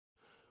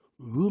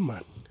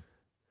Woman,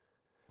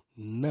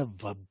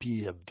 never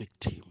be a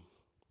victim.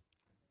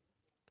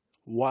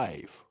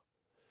 Wife,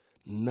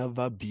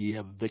 never be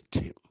a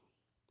victim.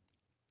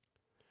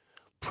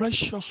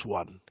 Precious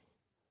one,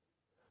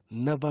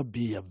 never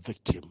be a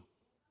victim.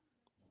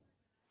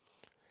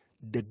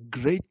 The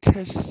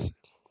greatest,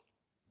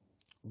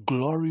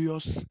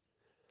 glorious,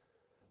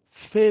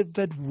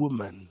 favored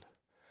woman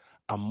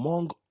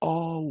among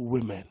all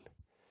women,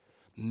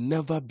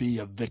 never be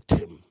a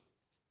victim.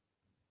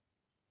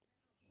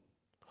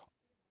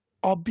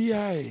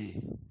 Obiae,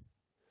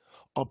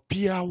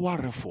 Opia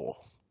warefo.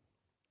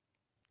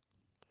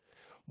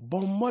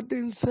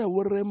 Bommodin se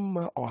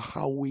werema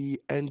ohawi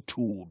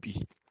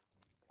entubi.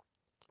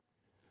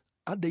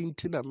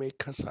 Adentina me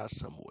kasa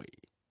samwe.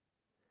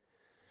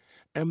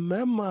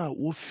 Mmarima a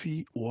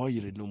wofi wɔn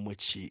yere no mu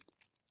akyi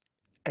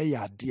yɛ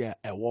adeɛ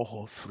a ɛwɔ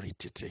hɔ firi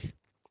tete.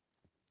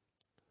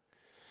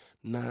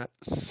 Na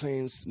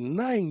since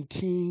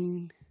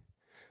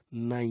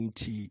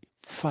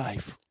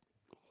 1995,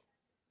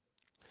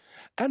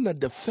 ɛna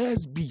the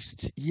first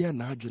beast yɛ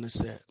n'adwene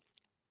sɛ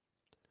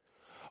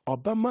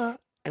ɔbɛma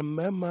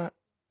mmarima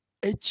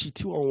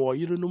akyiti wɔn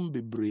yere no mu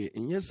bebree,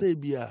 nyɛ sɛ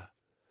bi a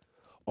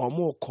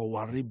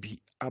wɔrekɔware bi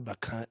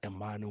abɛka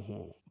mmaa no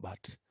ho,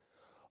 but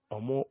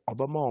ɔbɛma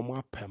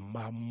wɔn apɛ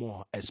mmaa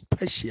more,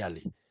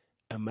 especially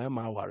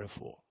mmarima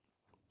awarefoɔ.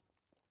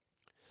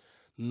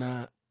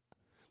 Na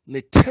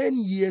ne 10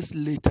 years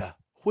later,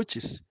 which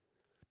is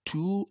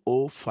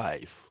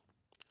 205,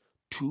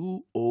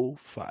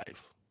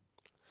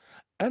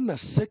 and the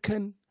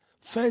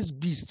first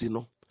beast,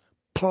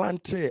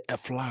 planted a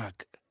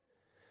flag.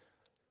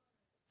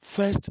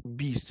 First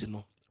beast,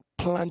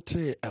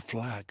 planted a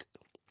flag.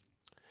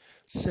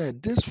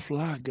 Said this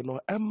flag,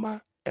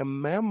 Emma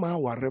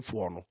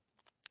warefoɔ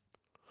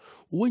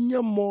when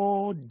you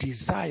more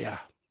desire,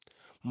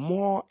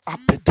 more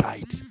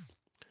appetite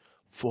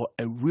for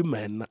a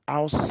woman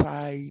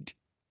outside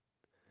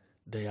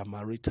their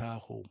marital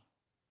home.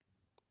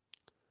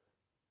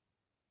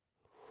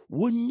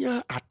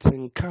 Wonya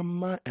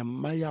atenkama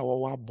mmaya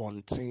wawa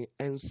bonten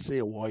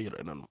ense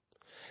woyere no.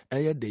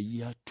 Eye the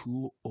year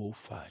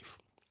 205.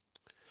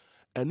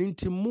 And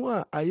inti mu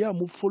a aya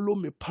mu follow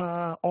me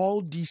pa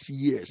all these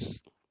years.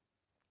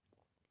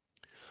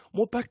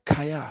 Mo pa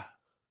kaya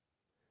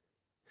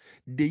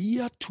the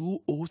year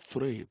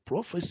 203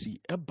 prophecy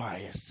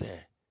ebaye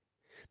say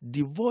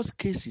divorce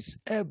cases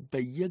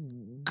ebaye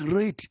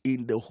great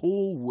in the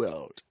whole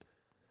world.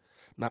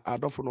 Na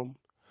adofonom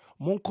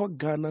Monko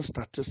Ghana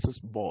Statistics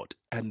Board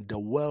and the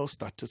World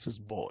Statistics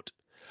Board.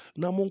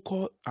 Na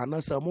monko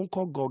anasa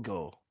monko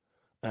Google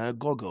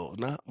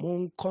na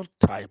monko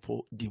type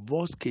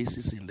divorce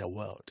cases in the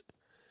world.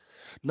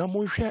 Na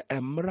monhwe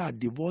emra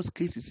divorce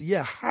cases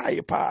here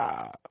high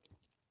pa.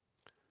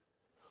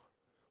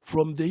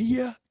 From the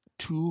year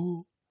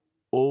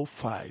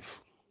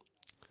 205.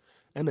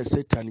 And a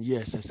certain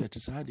years I said to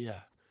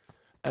Sadia.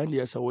 And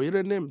yes, I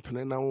will name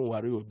Penana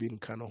worry or being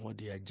kind of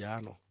dear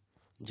Jano.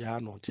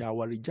 Jano, ti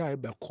awari jai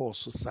be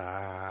course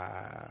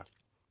sa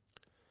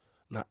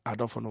na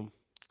adofonom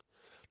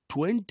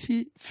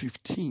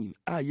 2015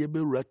 a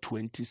yebe ra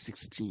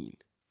 2016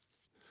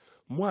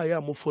 mo aya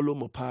mo follow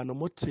mo pa no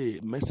mo te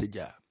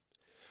messenger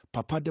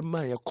papa de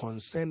man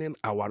concerning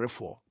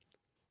awarefo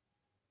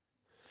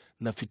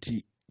na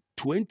fiti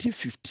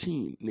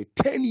 2015 ne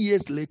 10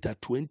 years later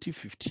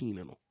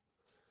 2015 no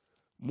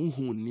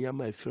muhu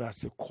niama efira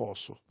ase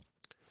course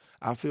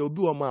afi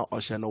obi wo ma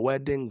ohye no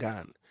wedding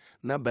gown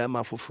na ba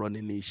ma foforo ne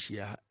na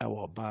ehia e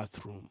wo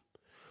bathroom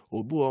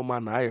obi wo ma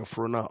na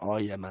ayefro na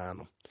oye na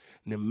no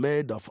ne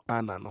maid of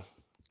honor no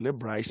ne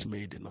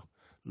bridesmaid no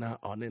na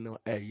one no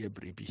eye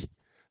bribi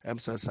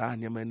emsa sa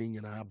anyama ni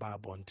nyina ba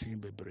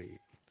bonten bebre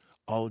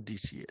all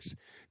these years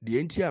the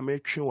enti a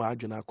metwe wa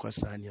adwena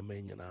akwasa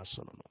anyama nyina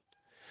so no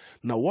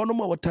na wono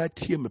ma wata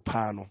tie me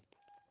pa no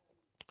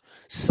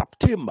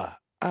September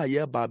a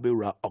ye ba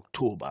bewura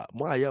October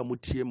mo aya mo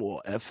tie me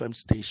wo FM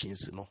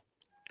stations no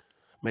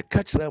me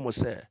ka kire mo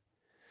se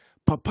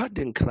papa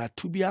de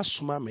nkratu bi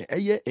asoma me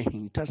eye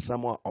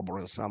ehintasam a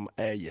obronsam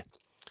eye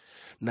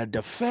na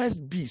the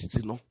first beast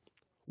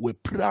we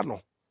pra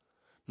no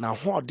na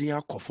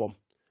hoden akofom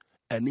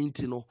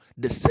aninti no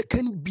the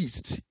second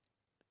beast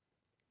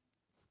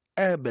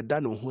beda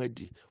no ho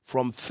adi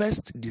from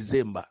 1st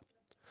December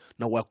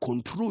na we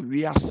control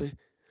wiase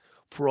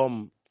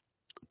from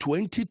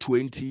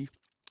 2020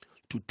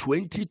 to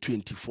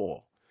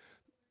 2024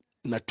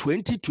 na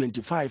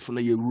 2025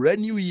 na ye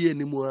new year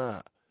ni mu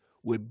a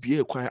we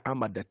bie kwan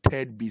ama the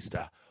third beast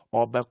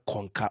obe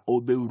conquer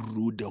obe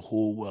rule the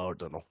whole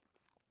world no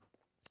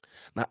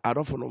na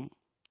adofonom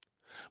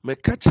me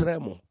ka kire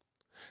mo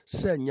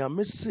se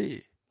nyame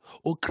se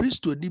o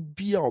Kristo di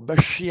bia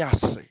obehwe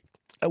ase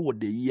e wo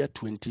the year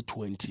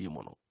 2020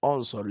 mo no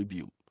on sorry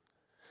bi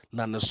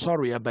na ne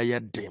sorry abeye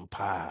den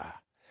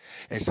pa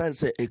esan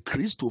se e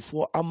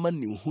Kristofo ama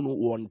ne hunu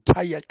won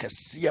taya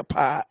kese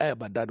pa e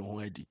bada ne ho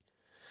adi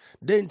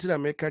den tina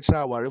me ka kire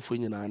awarefo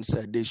nyina an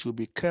say they should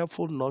be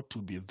careful not to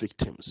be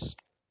victims.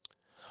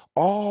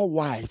 All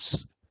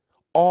wives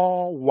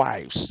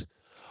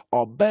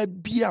ɔbaa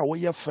bi a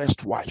woyɛ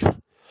first wife,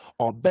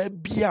 ɔbaa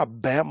bi a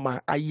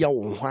bɛrima ayɛ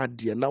wo ho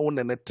adeɛ na wo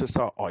ne ne te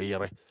sɛ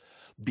ɔyere,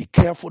 be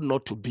careful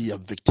not to be a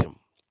victim.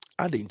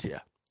 Adentia.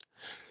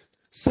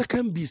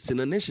 Second beast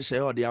no ne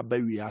hyehyɛ ɔde aba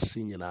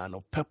wiase nyinaa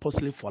no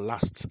purposely for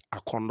last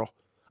akondo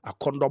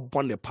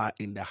bɔne pa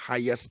in the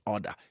highest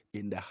order,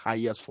 in the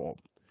highest form.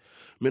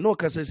 Me no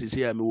kasa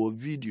sisi a me wo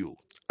video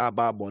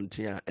aba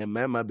abɔnten a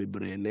mmarima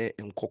bebree ne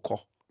nkokɔ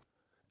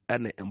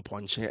ɛne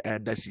mpɔnkye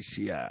ɛda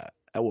sisi a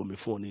ɛwɔ me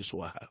phone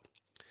so ha.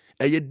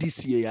 Ɛyɛ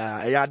this year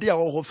a ɛyɛ ade a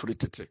wɔwɔ firi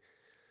tete,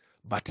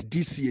 but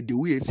this year the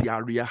way esi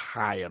area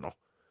high no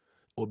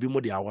obi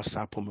mo de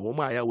WhatsApp me wo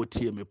ma ya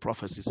wotie me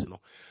prophecies no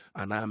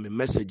ana me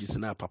messages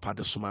na papa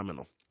de soma me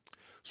no,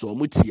 so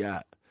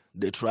omutia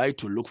they try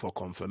to look for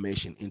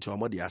confirmation into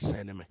omo de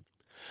assign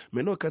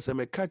me no kasa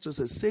me catch us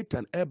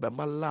Satan ever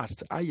my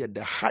last aye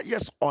the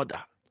highest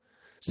order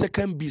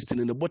second beast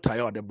in the bota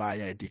ya the buy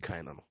ya di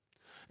kind no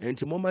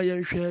enti mama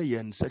yen hwe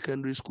yen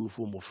secondary school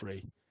for mo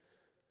frey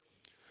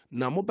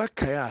na mo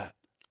bakaya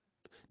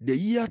the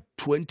year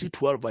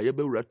 2012 I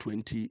ever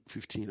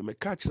 2015 me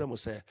catch them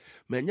say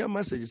menya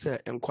message say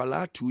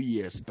enkwala 2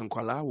 years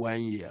enkwala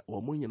 1 year wo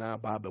mo nyina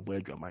ba bebo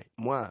adwaman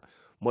mo a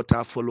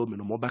mota follow me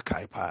no mo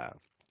bakai pa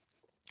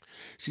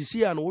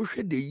sisi an wo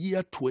hwe the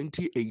year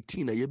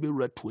 2018 I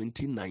ever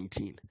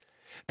 2019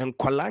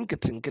 enkwala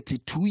nketenkete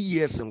 2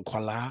 years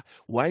enkwala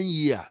 1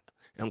 year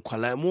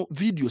enkwala mo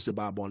videos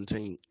ba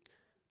bonten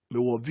me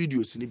wo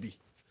videos ni bi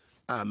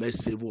a me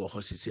save wo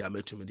hosisi a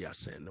metumi de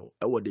asend no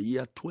e the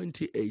year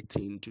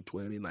 2018 to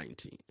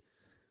 2019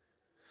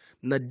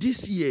 na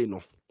this year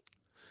no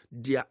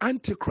the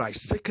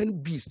antichrist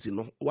second beast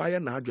no why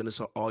na adwene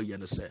so all ye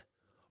no say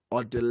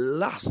or the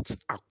last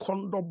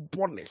akondo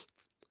bone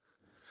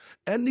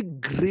any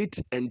great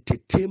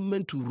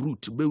entertainment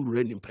route be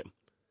running pem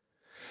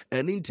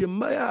and inti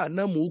maya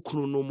na mo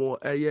kunu no mo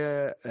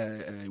eye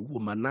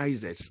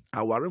womanizers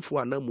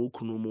awarefo na mo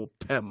kunu mo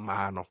pem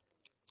ma no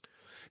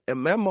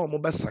emema mo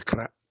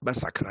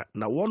basakra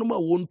na wonuma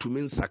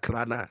wontumi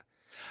nsakra na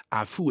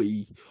afi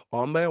yi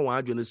ombe wan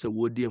adwene se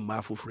wodi ma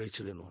afoforo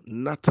akire no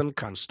nothing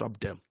can stop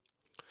them.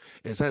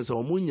 Esan se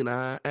omo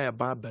nyina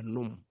eba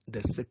benum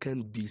the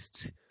second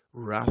beast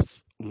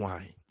wrath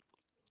wine.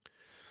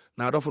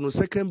 Na adofo no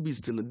second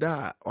beast no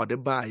da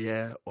ode ba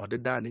ye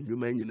ode da ne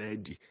nwuma nyina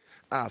adi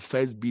a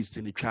first beast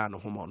ni twa no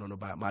homo no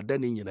ba ma da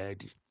ne nyina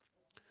adi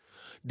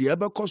de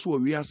ebekos wo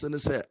wiase ne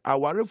se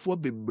awarefo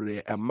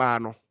bebre ema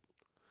no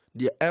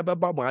de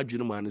ebeba mo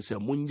adwene mu ane se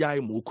munyae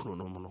mo kunu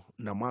no no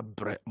na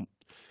mabre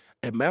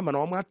emema na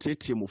o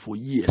matete mo for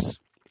years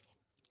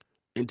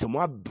into mo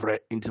abre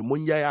into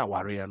munyae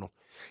aware no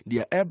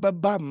de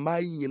ebeba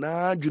mai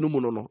nyina adwene mu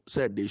no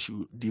said they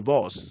should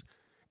divorce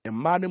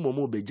emma ne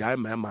mo begyae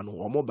mema no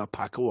omo ba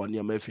pack wo ne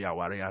mafi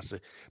aware ase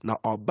na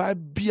oba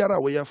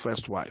biara we your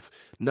first wife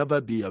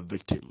never be a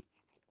victim.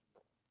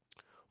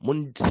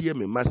 Mun tie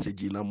me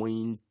message na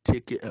mun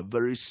take a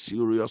very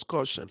serious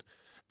caution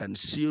and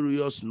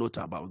serious note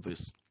about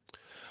this.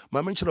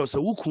 My mention of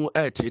wuku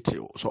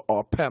etete so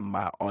or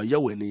pemma or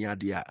yaweni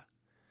yadia.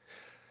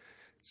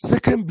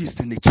 Second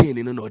beast in the chain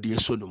in an audio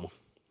sonomo.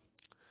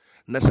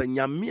 Nasa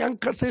nyamian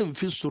kase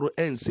mfisuro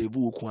ense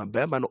wuku and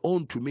beman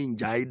own to mean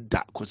jai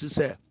da cause he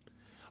said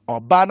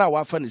or bana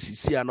wafan is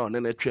sisia no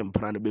nene trim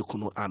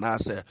pranabekuno and I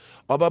say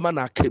Obama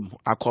na kem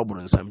akobur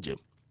and some gem.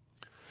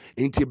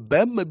 Inti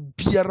bema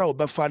biara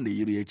obafan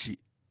the yirichi.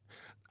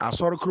 A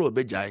sort of crow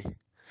bejai.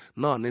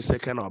 No, ne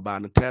second or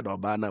ban, third or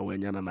banner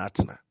when yana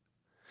natna.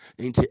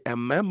 Inti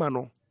emema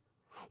no,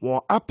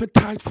 one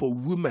appetite for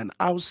women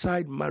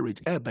outside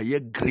marriage, by ye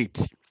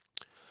great.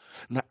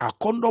 Na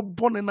akondo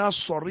bonena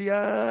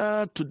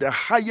soria to the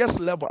highest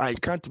level I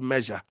can't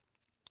measure.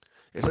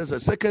 It says a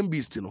second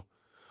beast,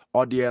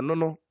 or the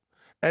no,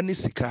 any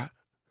sika,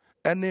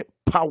 any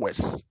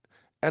powers,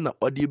 and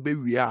odi be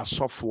we are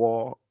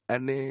software,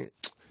 any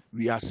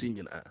we are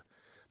singing.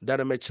 That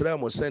a mechra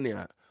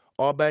mosenia,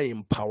 or by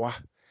in power.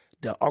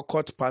 The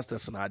occult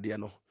pastors na ade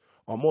no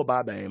omo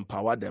ba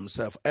empower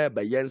themselves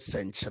by yen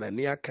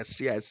senchirenia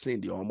kase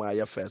asin the omo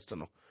aye first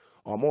no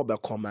omo be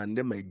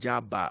command me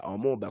jaba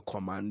omo be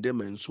command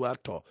me nsu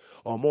ato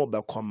omo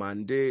be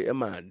command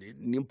ma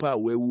nimpa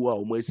wewu a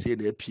omo asie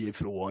na apie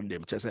firi won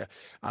dem chese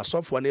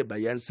asofo na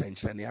be yen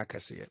senchirenia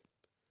kase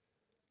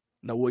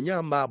na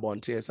wonya mba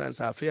abonte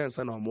sense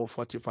afiansa na omo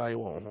fortify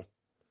won ho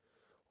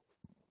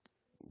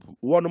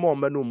won mo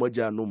manu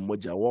moja no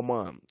moja wo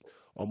ma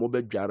omo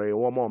bedware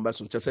wo ma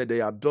ombeso chese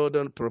they are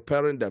building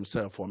preparing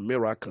themselves for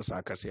miracles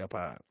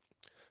akasiapa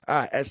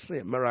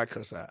ese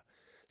miracles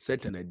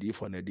Satan adi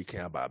for na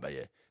dikan ababa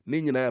ye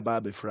ni nyina ya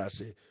ba be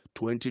frase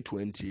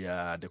 2020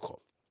 ya deko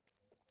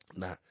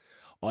na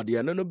ode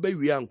eno no be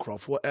wi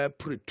ankrofo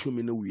pre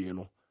tumi no wi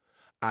no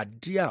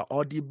ade a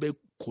ode be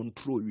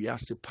control wi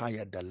ase pa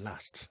ya the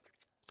last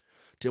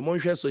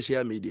Timonhwe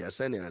social media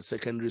send a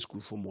secondary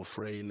school for mo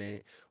free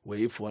ne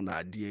we for na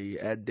ade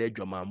ede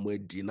dwama mo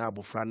adi na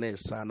abofra na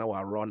esa na wa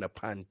run the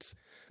pant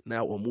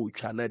na omu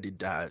twa na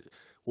dida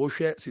wo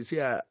hwe sisi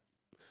a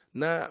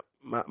na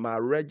ma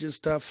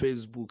register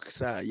Facebook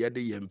sa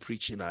yɛde yɛn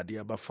preaching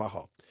adeɛ bɛfa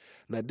hɔ.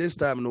 Na this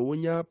time no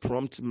wonya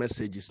prompt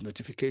messages,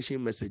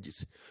 notification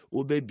messages.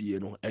 Wobɛbie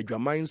no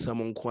adwaman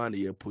nsɛm nko a na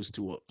yɛ post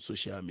wɔ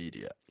social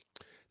media.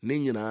 Ne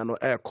nyinaa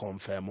no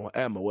confirm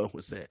hɔ ma wahu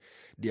sɛ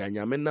deɛ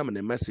anyame nam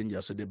ne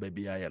messenger so de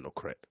baabi ayɛ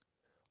nokorɛ.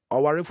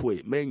 Ɔwarefo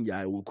yi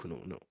mɛngyae wo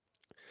kunu no.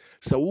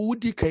 So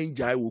wudi kan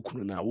gyae wo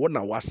kunu na wo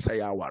na wasɛe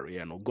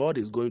awareɛ no. God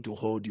is going to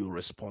hold you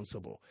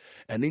responsible.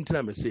 And in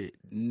time I say,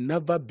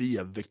 never be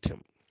a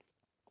victim.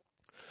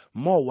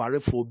 More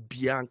warefo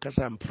bia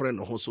nkasa mpre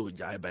no ho so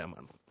gyae bɛma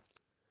no.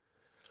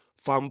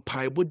 Fa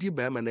mpaebɔ di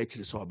bɛma no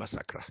akyiri sɛ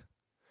ɔbɛsakra.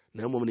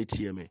 Na mmom ne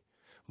tie me.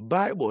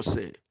 Bible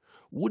say,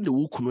 wo ne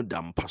wo kunu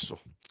da mpa so.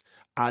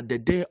 At the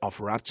day of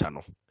rapture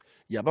no,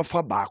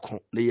 yɛbɛfa baako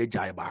na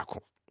yɛgyae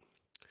baako.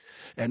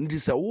 And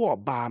this a wo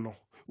ɔbaa no,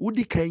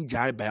 wodi kan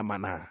gyae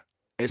bɛma no a,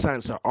 ɛsan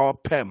sɛ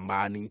ɔpɛ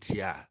mmaa no nti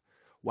a,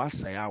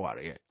 wasɛe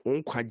awareɛ.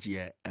 Wo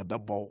nkwagyeɛ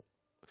ɛbɛbɔ.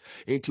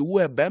 Enti wo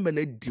bɛma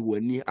no di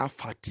w'ani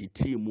afa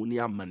titi mu ne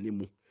amane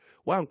mu.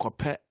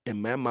 Wankɔpɛ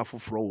mmarima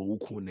foforɔ wɔ wo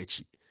kunu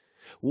n'akyi.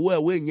 Wo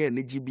a wenye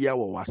anigye bia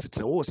wɔ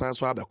w'asetena, wo san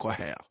so abɛkɔ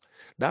hell.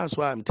 That's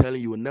why I'm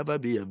telling you, never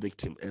be a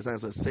victim. Ɛsan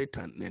sɛ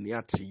Satan n'ani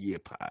ate yie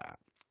paa.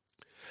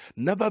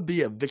 Never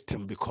be a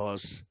victim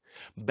because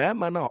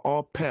bɛma no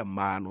a ɔpɛ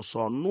mmaa no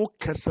so ɔno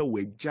kasa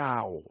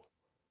wagyaa wo.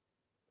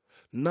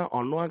 Na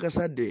ɔno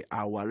agasa de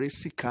aware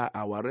sika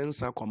aware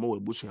nsa kɔma wɔ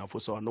abusuafo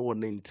sɛ ɔno wɔ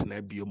ne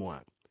ntena bio mu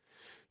a.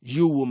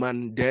 You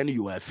woman, then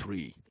you are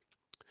free.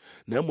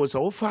 Na mo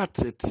sɛ wofa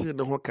atete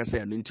ne ho kasa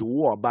ɛno nti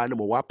wo ɔbaa no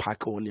ma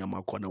wapake wo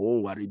nneɛma kɔ na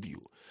wonware bio.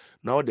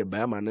 Na wode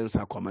bɛma ne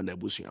nsa kɔma na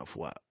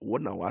abusuafo a wo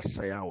na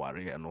wasɛe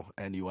awareɛ no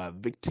and you are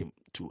victim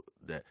to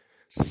the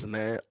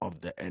snare of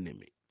the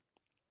enemy.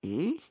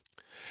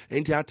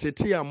 Enti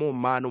atete a mo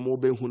mmaa no mo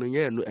bɛhu no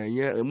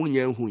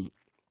nyɛ hu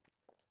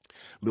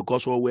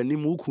because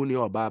w'anim ukunu ne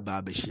ɔbaa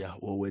ba bɛhyia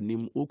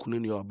w'anim ukunu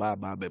ne ɔbaa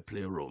ba bɛ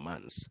play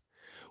romance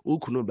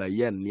ukunu ba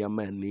yɛ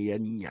nneɛma ne yɛ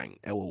nyan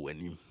ɛwɔ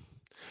w'anim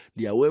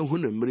deɛ wɔahu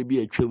no mmere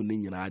bi atwam ne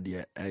nyinaa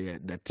deɛ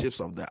ɛyɛ the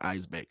tips of the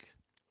iceberg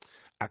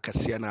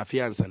akasia na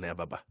afia nsa na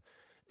ɛbaba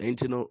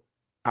enti no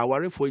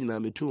awarefo nyinaa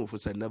metumfo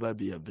sɛ never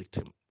be a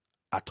victim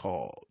at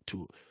all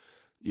to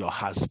your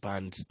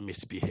husband's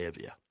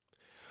misbehavior.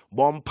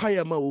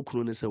 Bompaya ma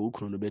ukunu ne sɛ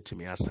ukunu no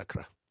betumi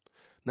asakra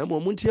na mo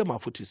muntie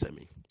mafotu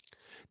sɛmi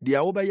dia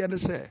wobɛyɛ ne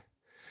sɛ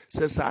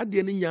saa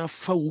deɛ ne nya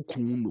fa wo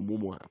kunu no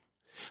mu a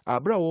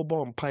abra wo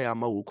bompa ya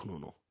ma wo kunu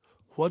no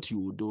what you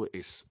will do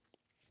is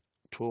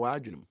to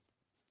adwum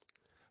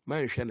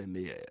man hwɛ ne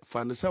ne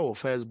fa ne sɛ wo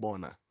first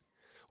born a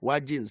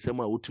wagye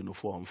nsɛm a wotu no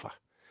fo mfa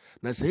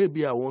na sɛ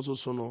ebi a won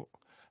so no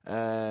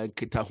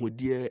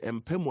kitahodie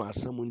empemu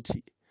asɛm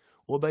nti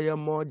wobɛyɛ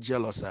more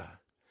jealous a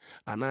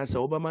anase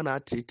wobɛma na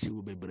atete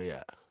wo bebre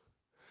a.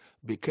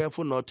 Be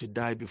careful not to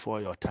die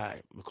before your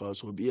time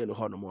because we'll be in the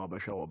honor more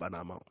about your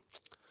banama.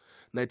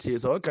 That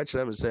is all catch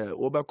them say,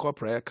 Oba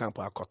prayer camp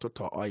a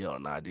cototo oil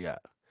nadia.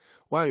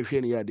 Why you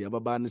hear the idea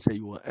of say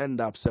you will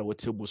end up say what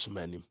tibus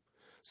many.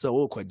 So,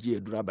 Oka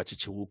Gia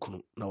Drabachi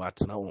Wukun, no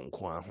atana on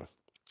Kwaho.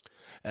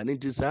 And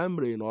it is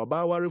Ambre no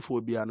Bawari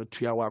phobia no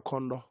 3 hour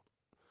condo.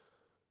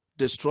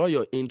 Destroy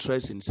your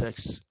interest in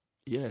sex.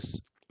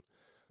 Yes.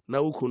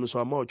 Now, Ukunu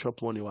so more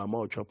chop money or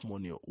more chop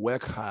money.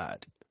 Work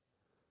hard.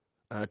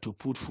 To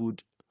put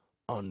food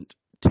on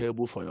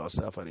table for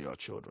yourself and your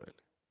children.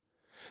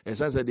 And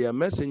since they are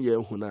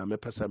messenger who now me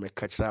pesa me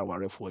kachra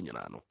warefo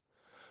nyina no.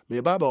 Me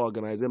baba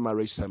organize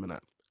marriage seminar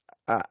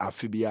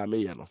afibia me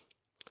ye no.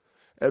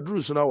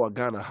 Edru so na wa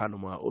Ghana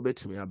hanoma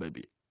obetimi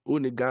ababi.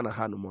 Uni Ghana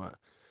hanoma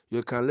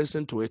you can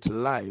listen to it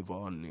live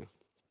on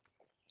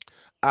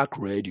Arc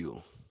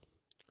Radio.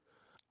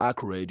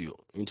 Arc Radio.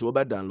 Into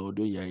oba download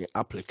your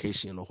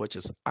application which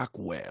is Arc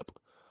Web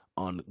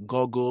on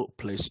Google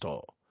Play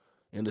Store.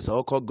 In the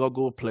so-called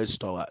Google Play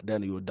Store,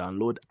 then you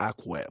download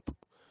Arc Web.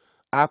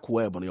 Arc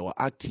Web on your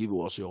Arc TV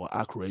also, your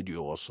Arc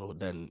Radio also.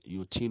 Then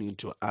you tune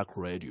into Arc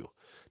Radio.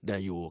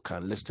 Then you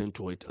can listen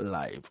to it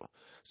live.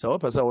 So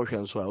what person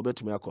working so I'll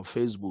bet me on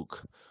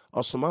Facebook.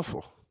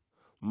 Osomafo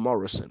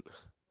Morrison.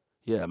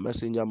 Yeah,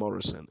 Messenger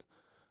Morrison.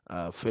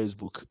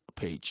 Facebook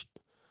page.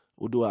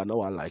 Udo I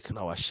know I like and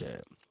I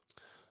share.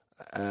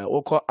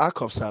 We call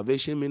Arc of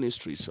Salvation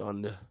Ministries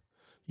on the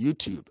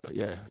YouTube.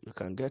 Yeah, you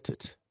can get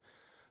it.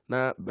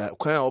 Na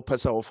kwan a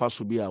opesa ofa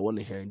so bi a won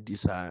he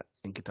this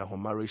nkita ho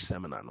marriage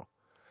seminar no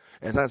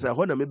esan say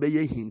ho na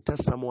mebeye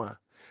hintasam a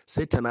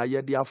Satan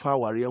ayede afa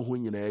aware ho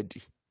nyina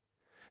adi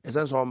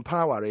esan so on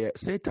power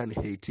Satan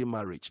hate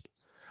marriage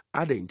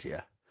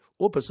adentia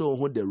opesa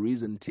ho the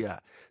reason tia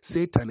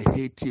Satan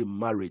hate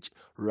marriage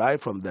right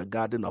from the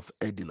Garden of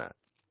Eden.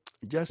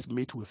 Just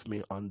meet with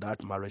me on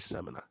that marriage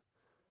seminar.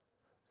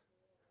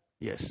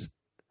 Yes,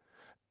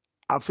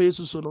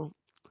 afesu so no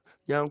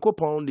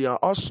Yankopon dia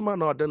osma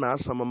na ode na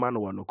asama ma no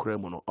wano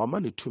kremu no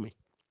oma ne tumi.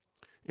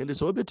 And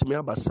so obetimi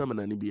aba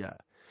seminar ni bia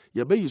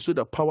ye be use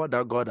the power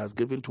that God has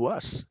given to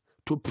us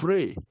to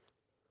pray.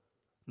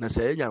 Na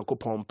say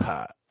Yankopon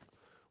pa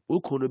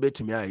ukunu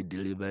betimi I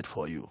delivered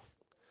for you.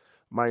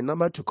 My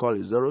number to call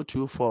is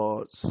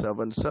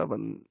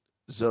 02477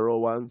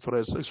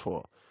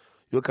 01364.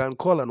 You can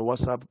call and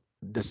WhatsApp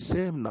the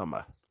same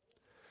number.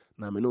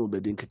 Na me no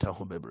be din kita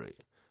ho bebre.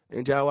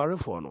 Enti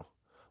awarefo no,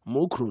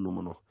 mo kunu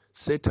no no,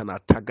 Satan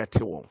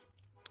atagate won.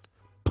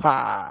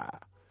 Pa.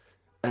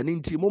 Ani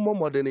nti mo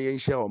modern yen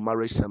share o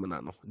marriage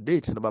seminar no.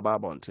 Date no baba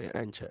bonte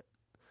enche.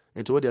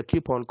 Enti we dey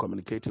keep on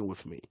communicating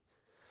with me.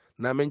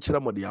 Na me nkyere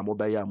mo de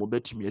amobaye a mo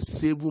betumi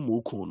save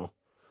mo kunu no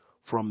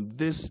from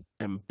this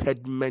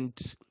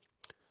impediment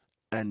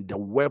and the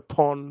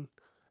weapon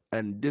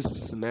and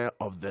this snare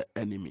of the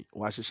enemy.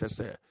 Wahyehyɛ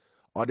sɛ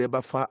ɔde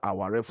bɛfa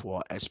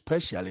awarefoɔ,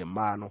 especially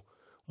mmaa no,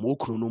 mo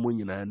kunu no mu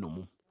nyinaa no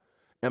mu.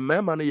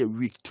 Mmarima no yɛ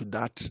weak to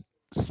that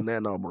snare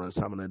na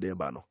ɔbrɔnsam no de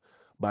ba no,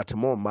 but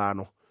mo mmaa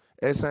no,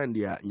 ɛsan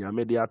deɛ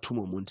nyame de ato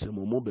mo mu nti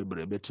mo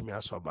bebree betumi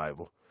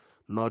asurvive,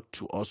 not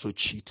to also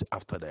cheat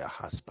after their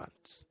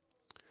husbands.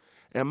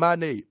 Mmaa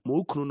no yi,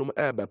 mo kunu no mu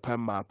ɛbɛpɛ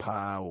mmaa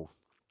paa o.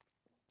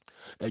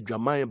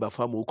 Adwaman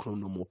bɛfa mo kunu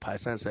no mu paa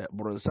ɛsan sɛ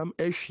brɔnsam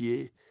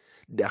ahwie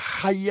the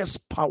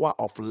highest power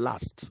of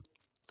lust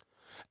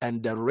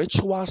and the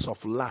rituals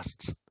of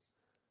lust,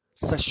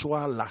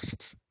 sexual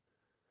lust,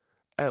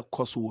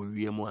 cause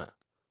we more.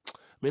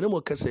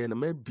 Minimum can say,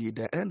 maybe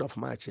the end of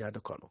March, ya the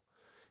corner.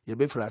 You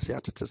be for us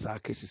at the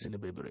cases in the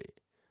baby.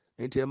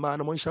 Ain't a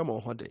man among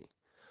Shamo Hode.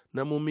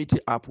 Namu meet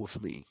up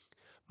with me.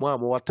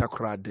 More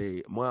Takra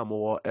day,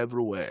 more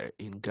everywhere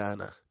in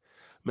Ghana.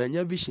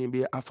 Many vision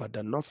be after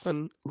the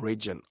northern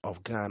region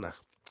of Ghana.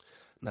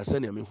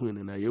 Nasenia me who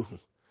na yehu.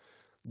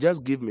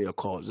 Just give me a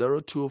call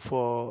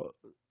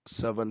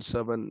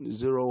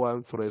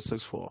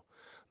 024770134.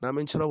 Na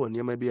menchira won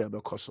yema bi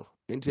abekoso.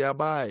 Nti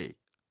abai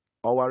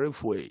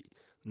owarefwe,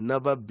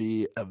 never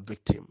be a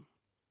victim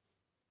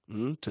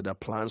to the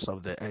plans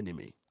of the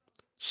enemy.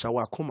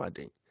 Shawa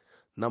kumade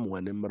na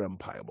mwene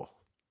mrempaibo.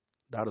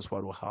 That is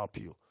what will help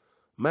you.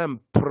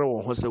 Mem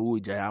pro ho se wo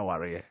gya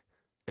aware.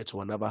 It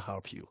will never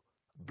help you.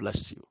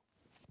 Bless you.